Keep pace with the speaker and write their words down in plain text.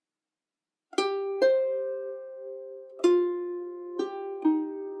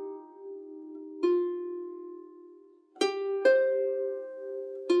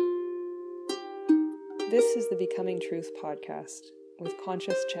This is the Becoming Truth podcast with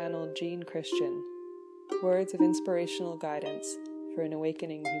conscious channel Jean Christian. Words of inspirational guidance for an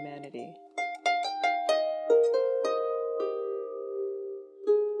awakening humanity.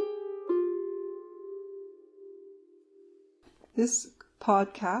 This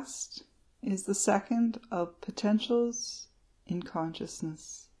podcast is the second of Potentials in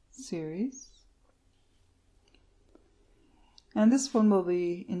Consciousness series. And this one will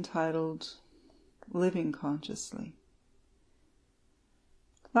be entitled Living Consciously.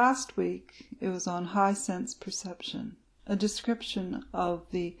 Last week it was on high sense perception, a description of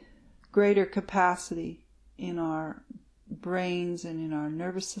the greater capacity in our brains and in our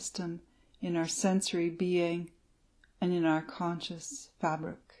nervous system, in our sensory being, and in our conscious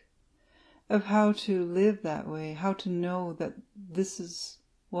fabric, of how to live that way, how to know that this is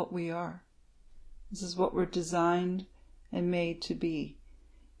what we are. This is what we're designed and made to be,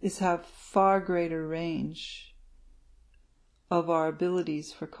 is have far greater range of our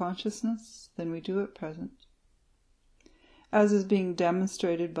abilities for consciousness than we do at present, as is being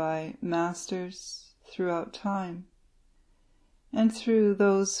demonstrated by masters throughout time, and through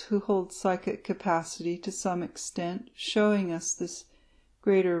those who hold psychic capacity to some extent, showing us this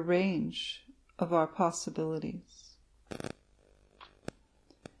greater range of our possibilities.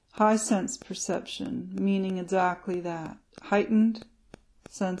 High sense perception, meaning exactly that, heightened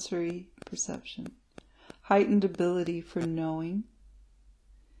sensory perception, heightened ability for knowing,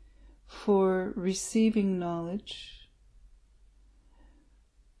 for receiving knowledge,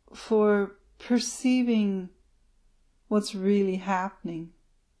 for perceiving what's really happening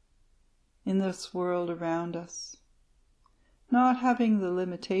in this world around us, not having the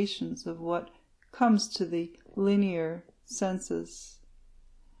limitations of what comes to the linear senses,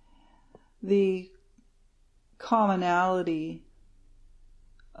 the commonality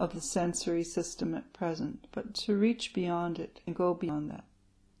of the sensory system at present, but to reach beyond it and go beyond that,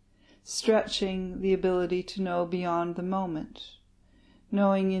 stretching the ability to know beyond the moment,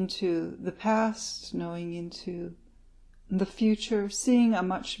 knowing into the past, knowing into the future, seeing a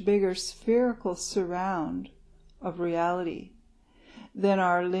much bigger spherical surround of reality than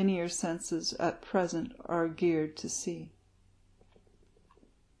our linear senses at present are geared to see.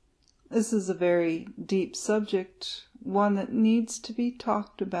 This is a very deep subject, one that needs to be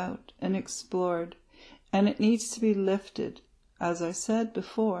talked about and explored, and it needs to be lifted, as I said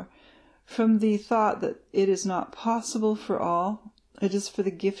before, from the thought that it is not possible for all, it is for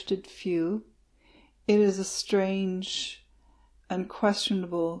the gifted few, it is a strange and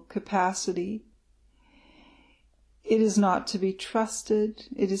questionable capacity, it is not to be trusted,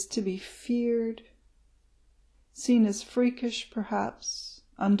 it is to be feared, seen as freakish perhaps,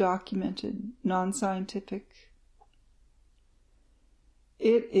 undocumented, non-scientific.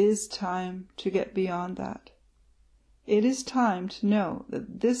 It is time to get beyond that. It is time to know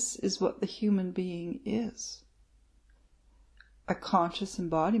that this is what the human being is. A conscious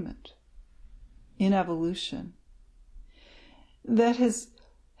embodiment in evolution that has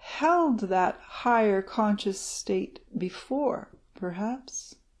held that higher conscious state before,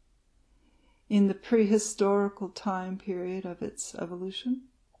 perhaps, in the prehistorical time period of its evolution,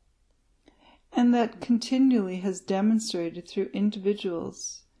 and that continually has demonstrated through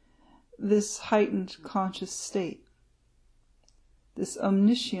individuals this heightened conscious state, this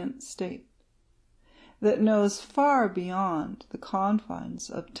omniscient state that knows far beyond the confines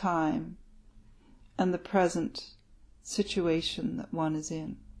of time and the present situation that one is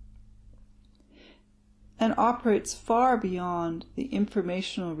in, and operates far beyond the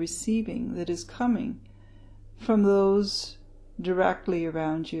informational receiving that is coming from those directly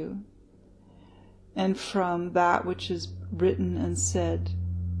around you and from that which is written and said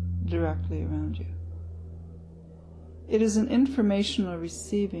directly around you. It is an informational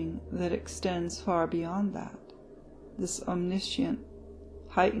receiving that extends far beyond that, this omniscient,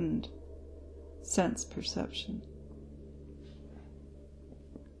 heightened sense perception.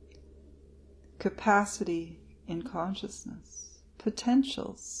 Capacity in consciousness,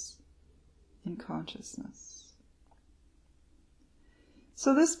 potentials in consciousness.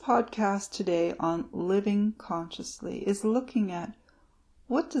 So this podcast today on living consciously is looking at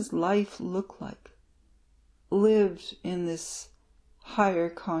what does life look like lived in this higher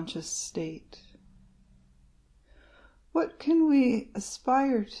conscious state. What can we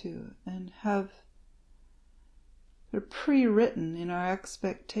aspire to and have pre-written in our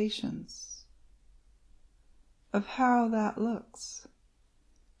expectations of how that looks,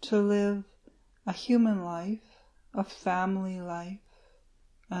 to live a human life, a family life,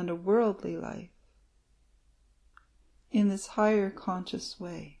 and a worldly life in this higher conscious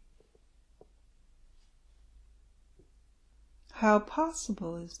way. How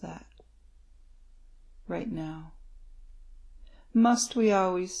possible is that right now? Must we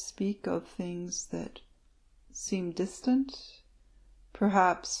always speak of things that seem distant,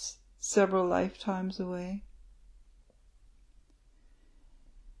 perhaps several lifetimes away?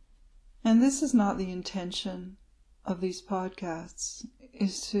 And this is not the intention of these podcasts,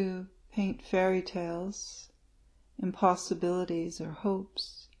 is to paint fairy tales, impossibilities, or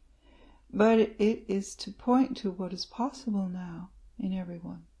hopes, but it is to point to what is possible now in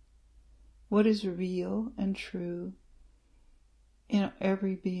everyone, what is real and true in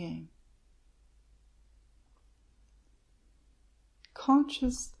every being.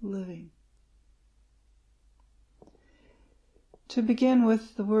 Conscious living. To begin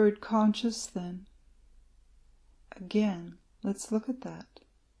with the word conscious then, again, let's look at that.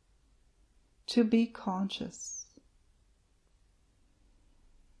 To be conscious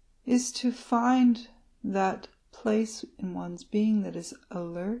is to find that place in one's being that is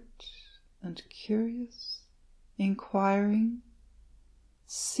alert and curious, inquiring,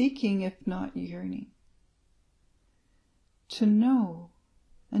 seeking if not yearning, to know,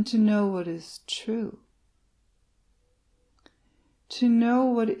 and to know what is true. To know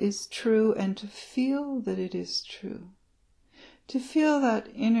what is true and to feel that it is true. To feel that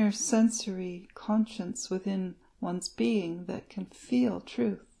inner sensory conscience within one's being that can feel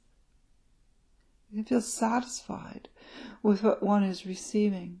truth. You can feel satisfied with what one is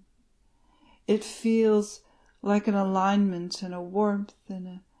receiving. It feels like an alignment and a warmth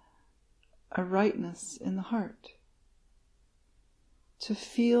and a rightness in the heart. To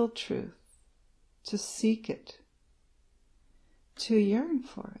feel truth, to seek it, to yearn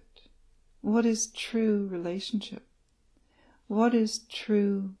for it. What is true relationship? What is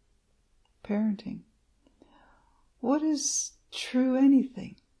true parenting? What is true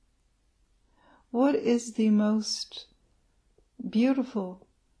anything? What is the most beautiful,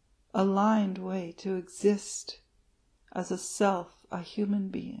 aligned way to exist as a self, a human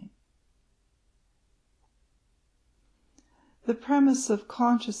being? The premise of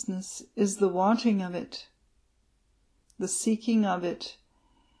consciousness is the wanting of it, the seeking of it,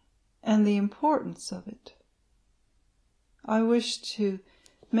 and the importance of it. I wish to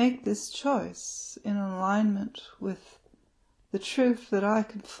make this choice in alignment with the truth that I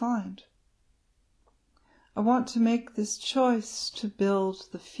can find. I want to make this choice to build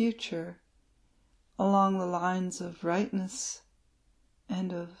the future along the lines of rightness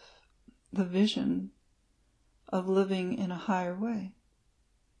and of the vision of living in a higher way.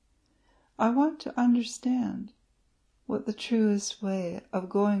 I want to understand what the truest way of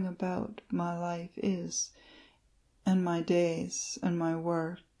going about my life is, and my days, and my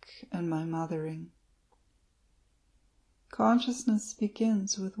work, and my mothering. Consciousness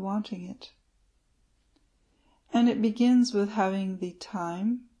begins with wanting it. And it begins with having the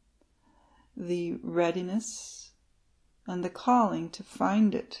time, the readiness, and the calling to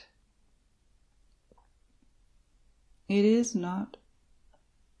find it. It is not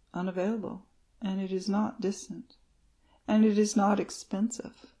unavailable, and it is not distant, and it is not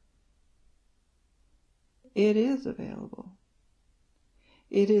expensive. It is available.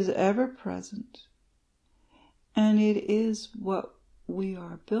 It is ever present, and it is what we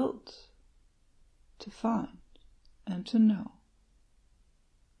are built to find and to know.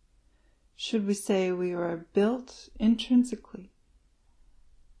 Should we say we are built intrinsically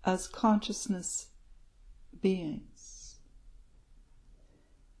as consciousness beings?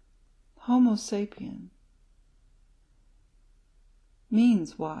 Homo sapien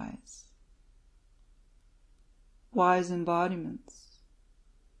means wise. Wise embodiments.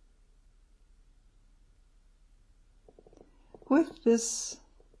 With this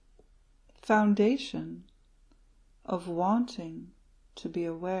foundation of wanting to be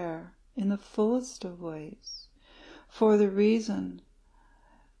aware in the fullest of ways, for the reason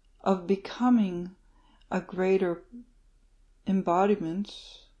of becoming a greater embodiment,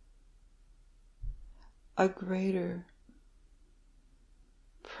 a greater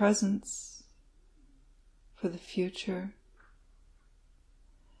presence for the future,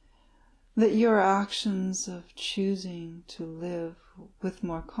 that your actions of choosing to live with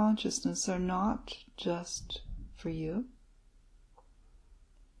more consciousness are not just for you,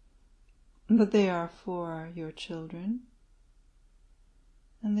 but they are for your children,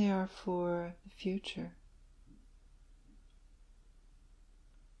 and they are for the future.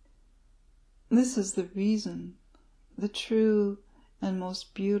 This is the reason, the true and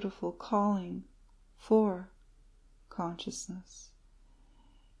most beautiful calling for consciousness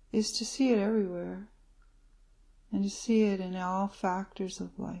is to see it everywhere and to see it in all factors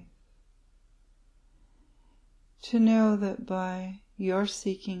of life. to know that by your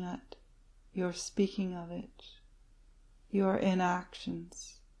seeking it, your speaking of it, your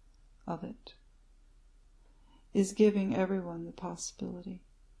inactions of it, is giving everyone the possibility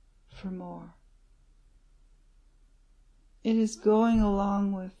for more. It is going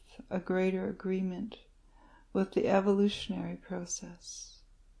along with a greater agreement with the evolutionary process.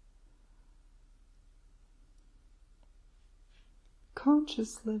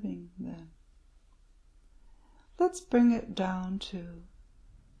 Conscious living, then. Let's bring it down to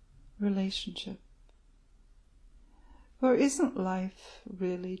relationship. For isn't life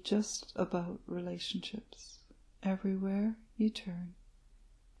really just about relationships everywhere you turn?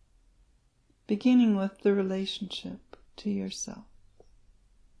 Beginning with the relationship to yourself.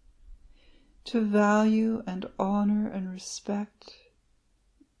 To value and honor and respect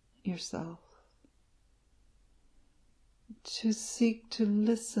yourself. To seek to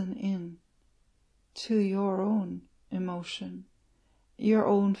listen in to your own emotion, your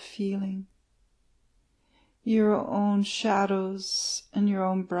own feeling, your own shadows and your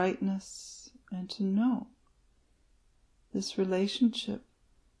own brightness, and to know this relationship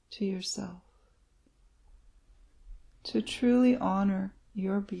to yourself. To truly honor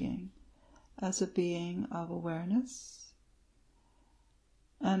your being as a being of awareness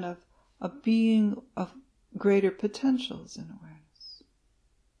and of a being of greater potentials in awareness.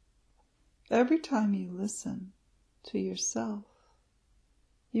 Every time you listen to yourself,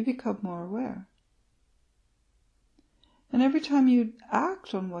 you become more aware. And every time you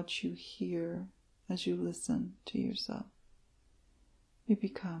act on what you hear as you listen to yourself, you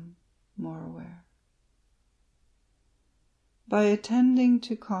become more aware. By attending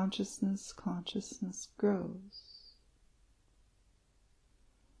to consciousness, consciousness grows.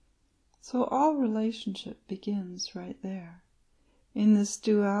 So all relationship begins right there, in this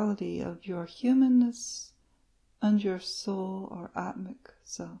duality of your humanness and your soul or Atmic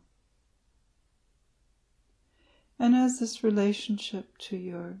self. And as this relationship to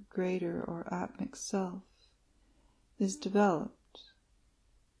your greater or Atmic self is developed,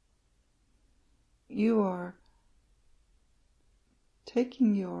 you are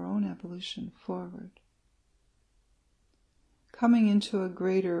taking your own evolution forward, coming into a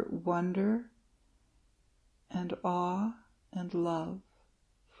greater wonder and awe and love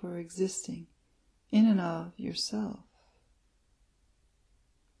for existing in and of yourself.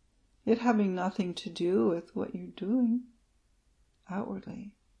 It having nothing to do with what you're doing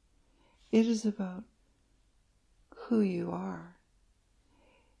outwardly. It is about who you are,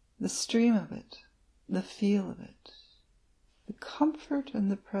 the stream of it, the feel of it, the comfort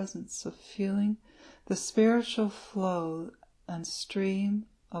and the presence of feeling the spiritual flow and stream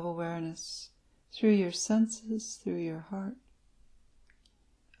of awareness through your senses, through your heart.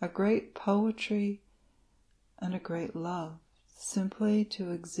 A great poetry and a great love, simply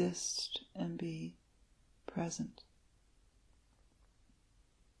to exist and be present.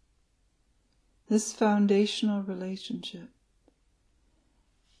 This foundational relationship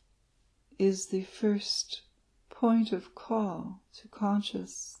is the first point of call to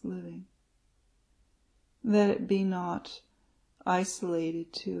conscious living, that it be not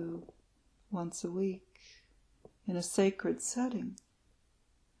isolated to once a week in a sacred setting.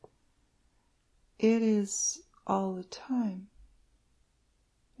 It is all the time.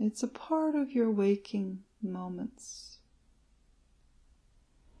 It's a part of your waking moments.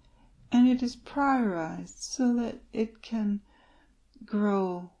 And it is prioritized so that it can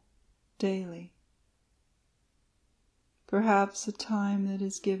grow daily. Perhaps a time that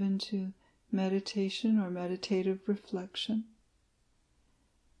is given to meditation or meditative reflection.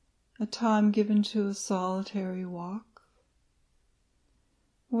 A time given to a solitary walk,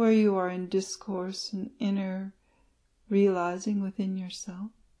 where you are in discourse and inner realizing within yourself.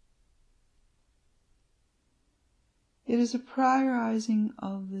 It is a prioritizing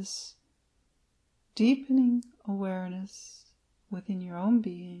of this deepening awareness within your own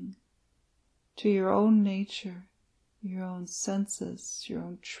being, to your own nature, your own senses, your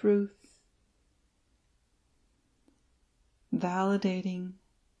own truth, validating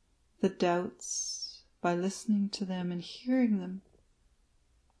the doubts by listening to them and hearing them.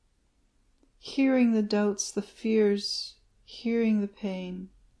 Hearing the doubts, the fears, hearing the pain,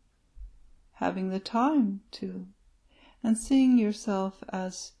 having the time to, and seeing yourself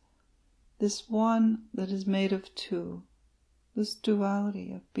as this one that is made of two, this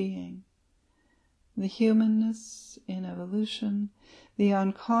duality of being, the humanness in evolution, the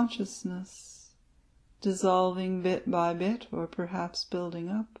unconsciousness dissolving bit by bit or perhaps building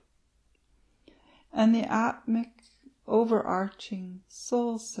up, and the Atmic overarching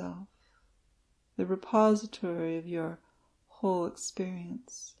soul self the repository of your whole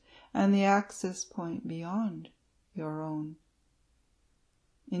experience, and the access point beyond your own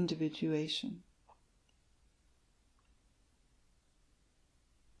individuation.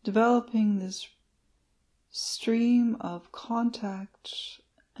 Developing this stream of contact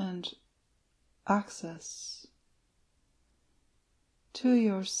and access to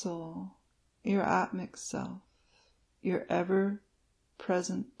your soul, your Atmic self, your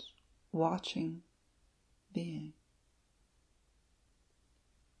ever-present, watching being.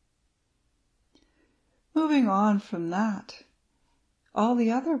 Moving on from that, all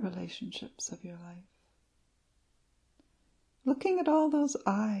the other relationships of your life. Looking at all those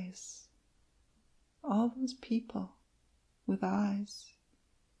eyes, all those people with eyes.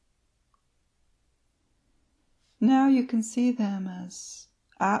 Now you can see them as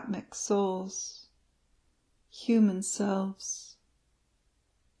Atmic souls, human selves.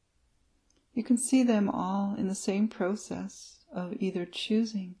 You can see them all in the same process of either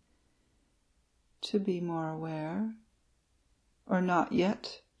choosing to be more aware or not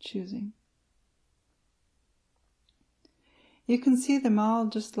yet choosing. You can see them all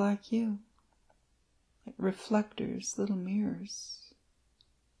just like you, like reflectors, little mirrors.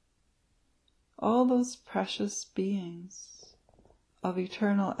 All those precious beings of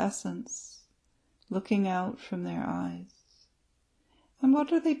eternal essence looking out from their eyes. And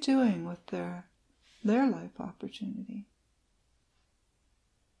what are they doing with their life opportunity?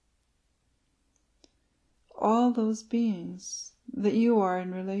 All those beings that you are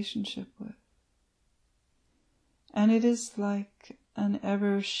in relationship with. And it is like an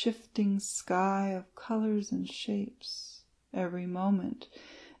ever-shifting sky of colors and shapes every moment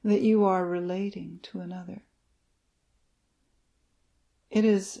that you are relating to another. It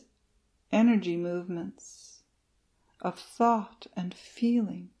is energy movements of thought and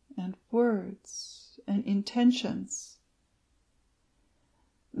feeling and words and intentions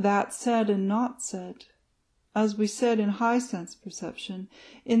that said and not said, as we said in high sense perception,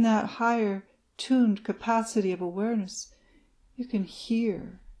 in that higher tuned capacity of awareness, you can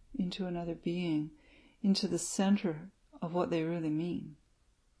hear into another being, into the center of what they really mean.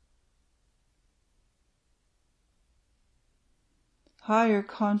 Higher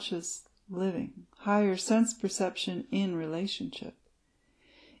conscious living, higher sense perception in relationship,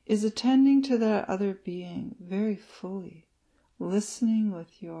 is attending to that other being very fully, listening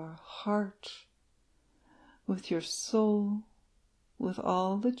with your heart, with your soul, with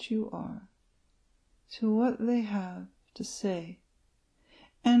all that you are, to what they have to say,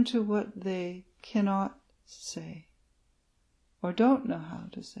 and to what they cannot say, or don't know how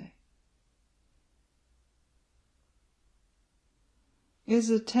to say. Is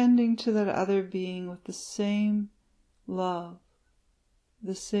attending to that other being with the same love,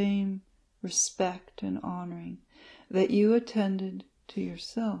 the same respect and honoring that you attended to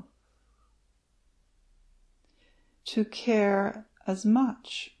yourself. To care as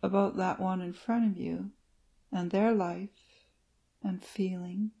much about that one in front of you and their life and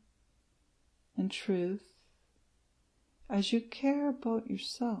feeling and truth as you care about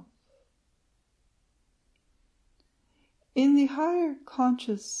yourself. In the higher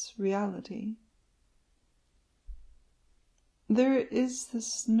conscious reality, there is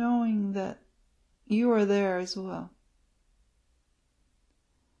this knowing that you are there as well.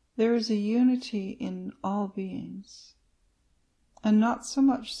 There is a unity in all beings, and not so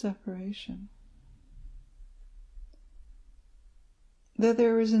much separation. That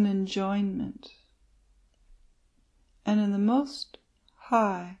there is an enjoyment, and in the most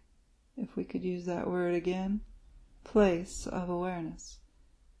high, if we could use that word again, place of awareness,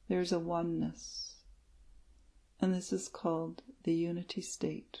 there's a oneness. And this is called the unity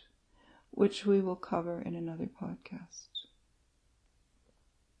state, which we will cover in another podcast.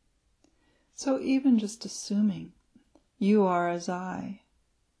 So even just assuming you are as I,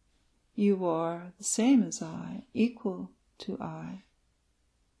 you are the same as I, equal to I,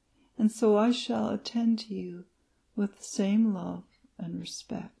 and so I shall attend to you with the same love and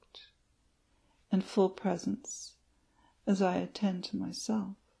respect and full presence as I attend to myself.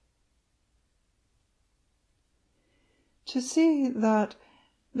 To see that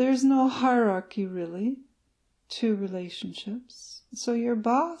there's no hierarchy really to relationships. So your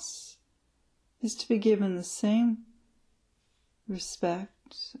boss is to be given the same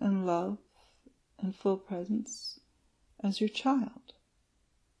respect and love and full presence as your child.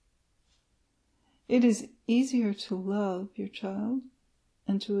 It is easier to love your child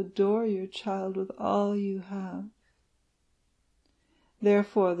and to adore your child with all you have.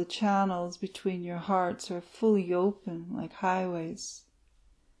 Therefore, the channels between your hearts are fully open like highways.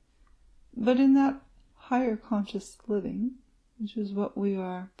 But in that higher conscious living, which is what we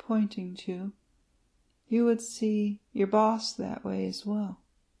are pointing to, you would see your boss that way as well.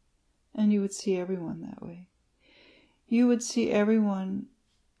 And you would see everyone that way. You would see everyone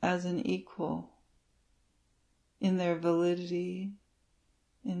as an equal in their validity,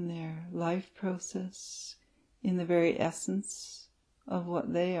 in their life process, in the very essence of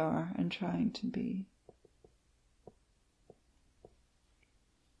what they are and trying to be.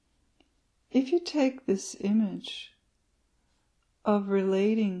 If you take this image of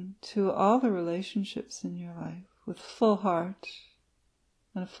relating to all the relationships in your life with full heart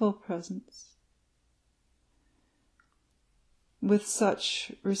and a full presence, with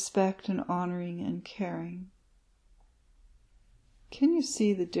such respect and honoring and caring, can you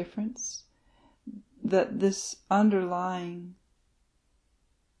see the difference that this underlying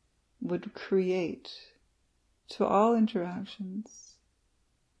would create to all interactions,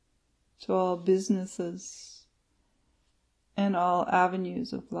 to all businesses, and all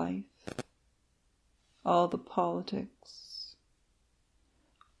avenues of life, all the politics,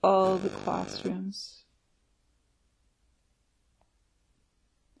 all the classrooms,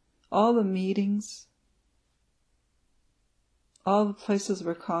 all the meetings, all the places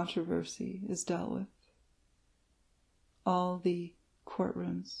where controversy is dealt with, all the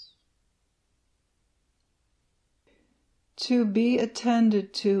courtrooms. To be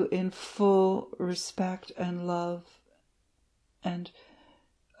attended to in full respect and love and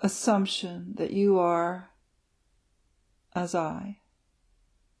assumption that you are as I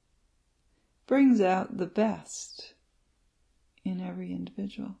brings out the best in every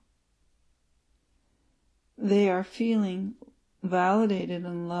individual. They are feeling validated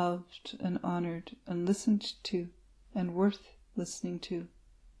and loved and honored and listened to and worth listening to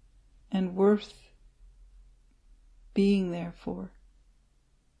and worth being there for.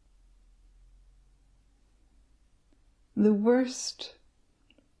 The worst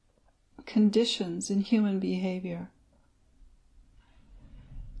conditions in human behavior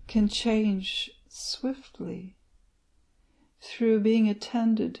can change swiftly through being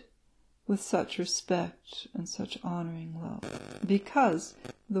attended with such respect and such honoring love, because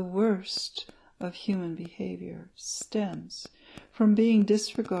the worst of human behavior stems from being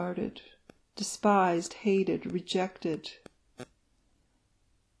disregarded, despised, hated, rejected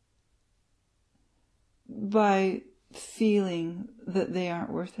by feeling that they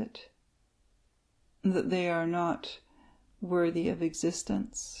aren't worth it, that they are not worthy of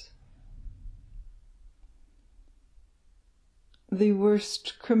existence. The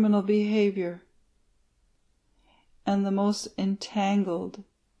worst criminal behavior and the most entangled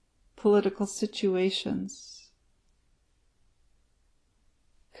political situations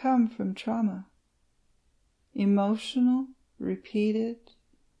come from trauma. Emotional, repeated,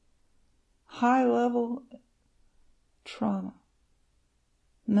 high-level trauma.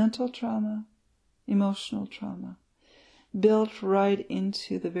 Mental trauma, emotional trauma, built right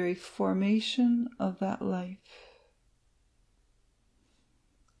into the very formation of that life.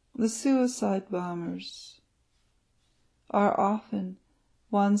 The suicide bombers are often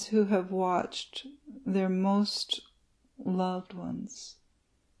ones who have watched their most loved ones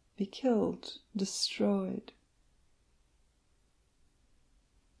be killed, destroyed.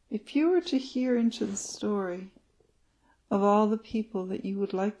 If you were to hear into the story of all the people that you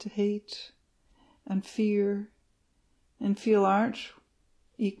would like to hate and fear and feel aren't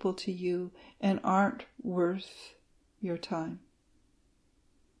equal to you and aren't worth your time,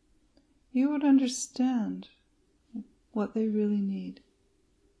 you would understand what they really need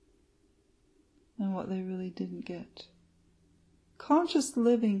and what they really didn't get. Conscious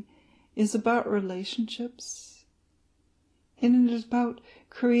living is about relationships, and it is about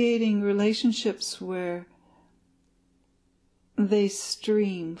creating relationships where they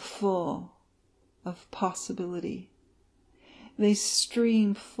stream full of possibility. They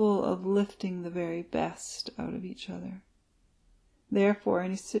stream full of lifting the very best out of each other. Therefore,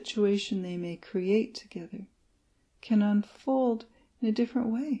 any situation they may create together can unfold in a different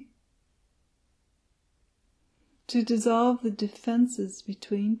way. To dissolve the defenses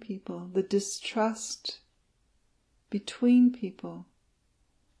between people, the distrust between people,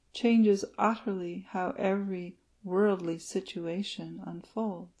 changes utterly how every worldly situation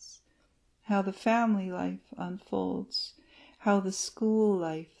unfolds, how the family life unfolds, how the school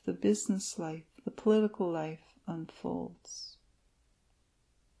life, the business life, the political life unfolds.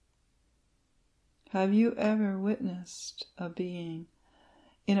 Have you ever witnessed a being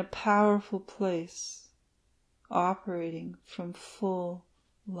in a powerful place operating from full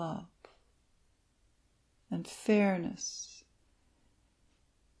love and fairness,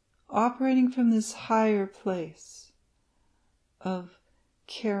 operating from this higher place of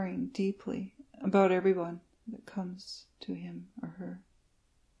caring deeply about everyone that comes to him or her.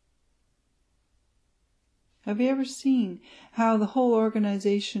 Have you ever seen how the whole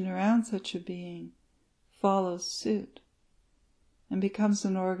organization around such a being follows suit and becomes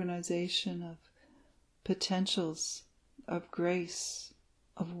an organization of potentials, of grace,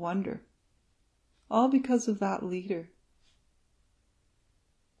 of wonder, all because of that leader?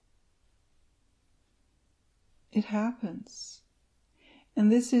 It happens.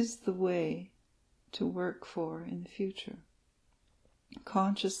 And this is the way to work for in the future.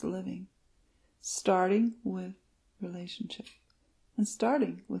 Conscious living. Starting with relationship. And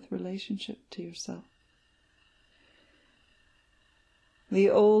starting with relationship to yourself.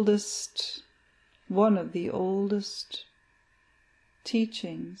 One of the oldest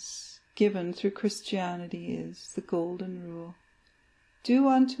teachings given through Christianity is the Golden Rule. Do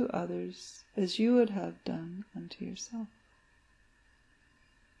unto others as you would have done unto yourself.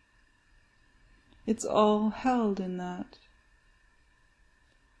 It's all held in that.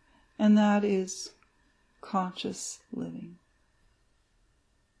 And that is conscious living.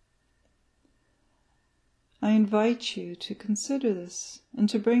 I invite you to consider this and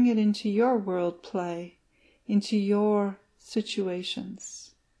to bring it into your world play, into your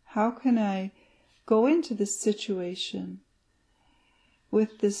situations. How can I go into this situation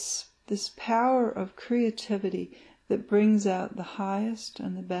with this power of creativity that brings out the highest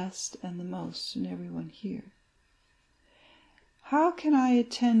and the best and the most in everyone here? How can I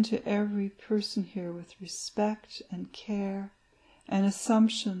attend to every person here with respect and care and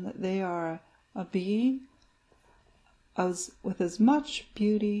assumption that they are a being with as much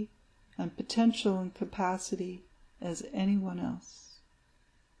beauty and potential and capacity as anyone else?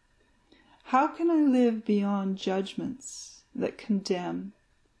 How can I live beyond judgments that condemn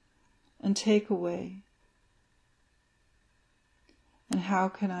and take away? And how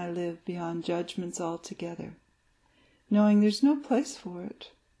can I live beyond judgments altogether, knowing there's no place for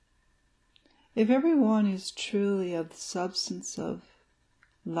it? If everyone is truly of the substance of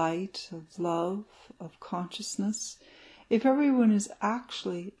light, of love, of consciousness, if everyone is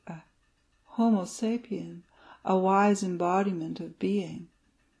actually a Homo sapien, a wise embodiment of being,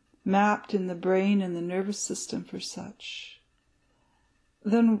 mapped in the brain and the nervous system for such,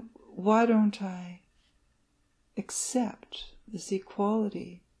 then why don't I accept this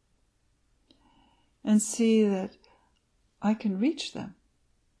equality and see that I can reach them?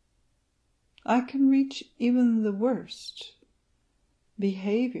 I can reach even the worst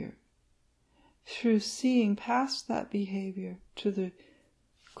behavior through seeing past that behavior to the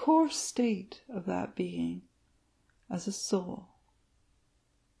core state of that being as a soul.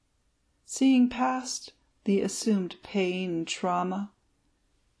 Seeing past the assumed pain and trauma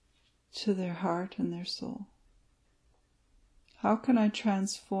to their heart and their soul. How can I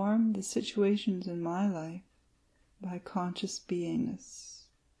transform the situations in my life by conscious beingness?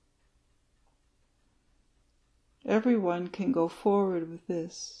 Everyone can go forward with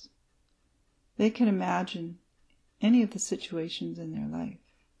this. They can imagine any of the situations in their life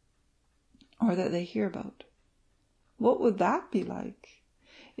or that they hear about. What would that be like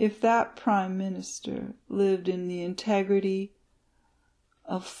if that Prime Minister lived in the integrity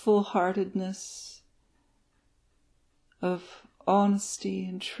of full-heartedness, of honesty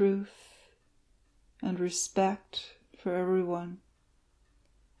and truth and respect for everyone?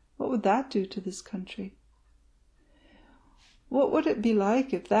 What would that do to this country? What would it be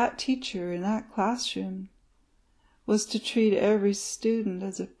like if that teacher in that classroom was to treat every student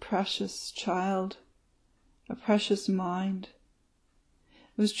as a precious child, a precious mind,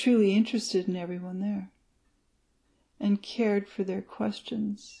 was truly interested in everyone there, and cared for their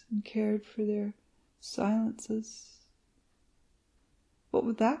questions and cared for their silences? What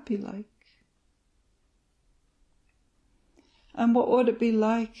would that be like? And what would it be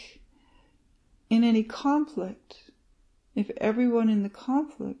like in any conflict if everyone in the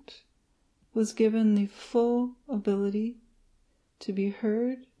conflict was given the full ability to be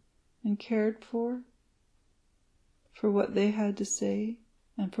heard and cared for what they had to say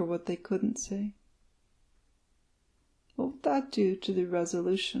and for what they couldn't say? What would that do to the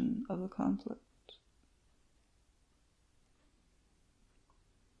resolution of the conflict?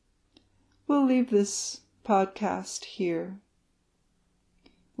 We'll leave this podcast here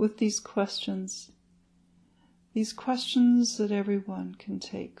with these questions that everyone can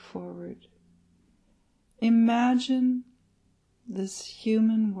take forward. Imagine this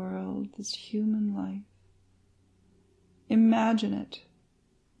human world, this human life. Imagine it.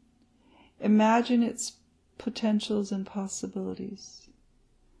 Imagine its potentials and possibilities.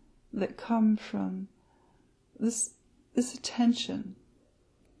 that come from this attention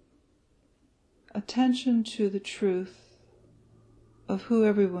to the truth of who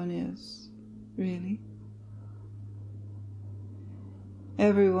everyone is, really.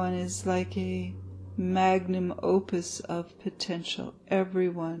 Everyone is like a magnum opus of potential.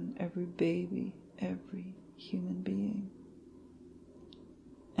 Everyone, every baby, every human being.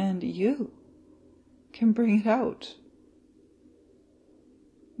 And you can bring it out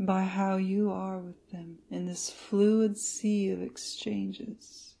by how you are with them in this fluid sea of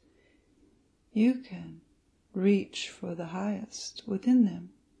exchanges. You can reach for the highest within them.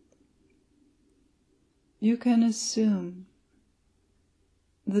 You can assume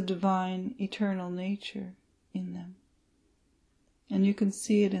the divine eternal nature in them. And you can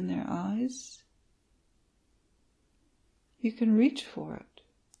see it in their eyes. You can reach for it,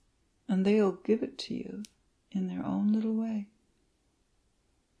 and they'll give it to you in their own little way.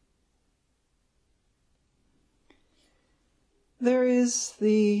 There is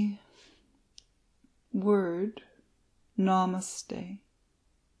the word namaste,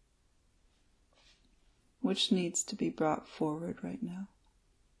 which needs to be brought forward right now.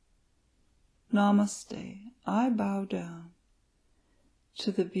 Namaste. I bow down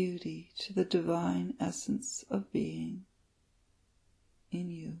to the beauty, to the divine essence of being in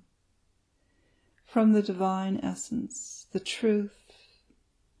you. From the divine essence, the truth,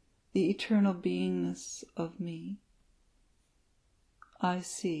 the eternal beingness of me, I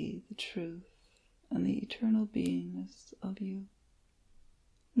see the truth and the eternal beingness of you.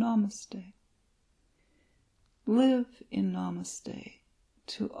 Namaste. Live in namaste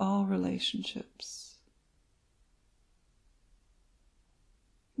to all relationships.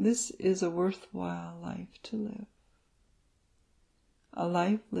 This is a worthwhile life to live. A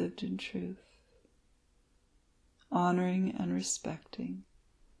life lived in truth, honoring and respecting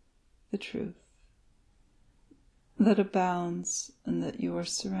the truth that abounds and that you are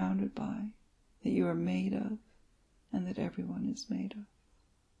surrounded by, that you are made of, and that everyone is made of.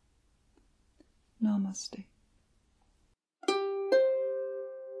 Namaste.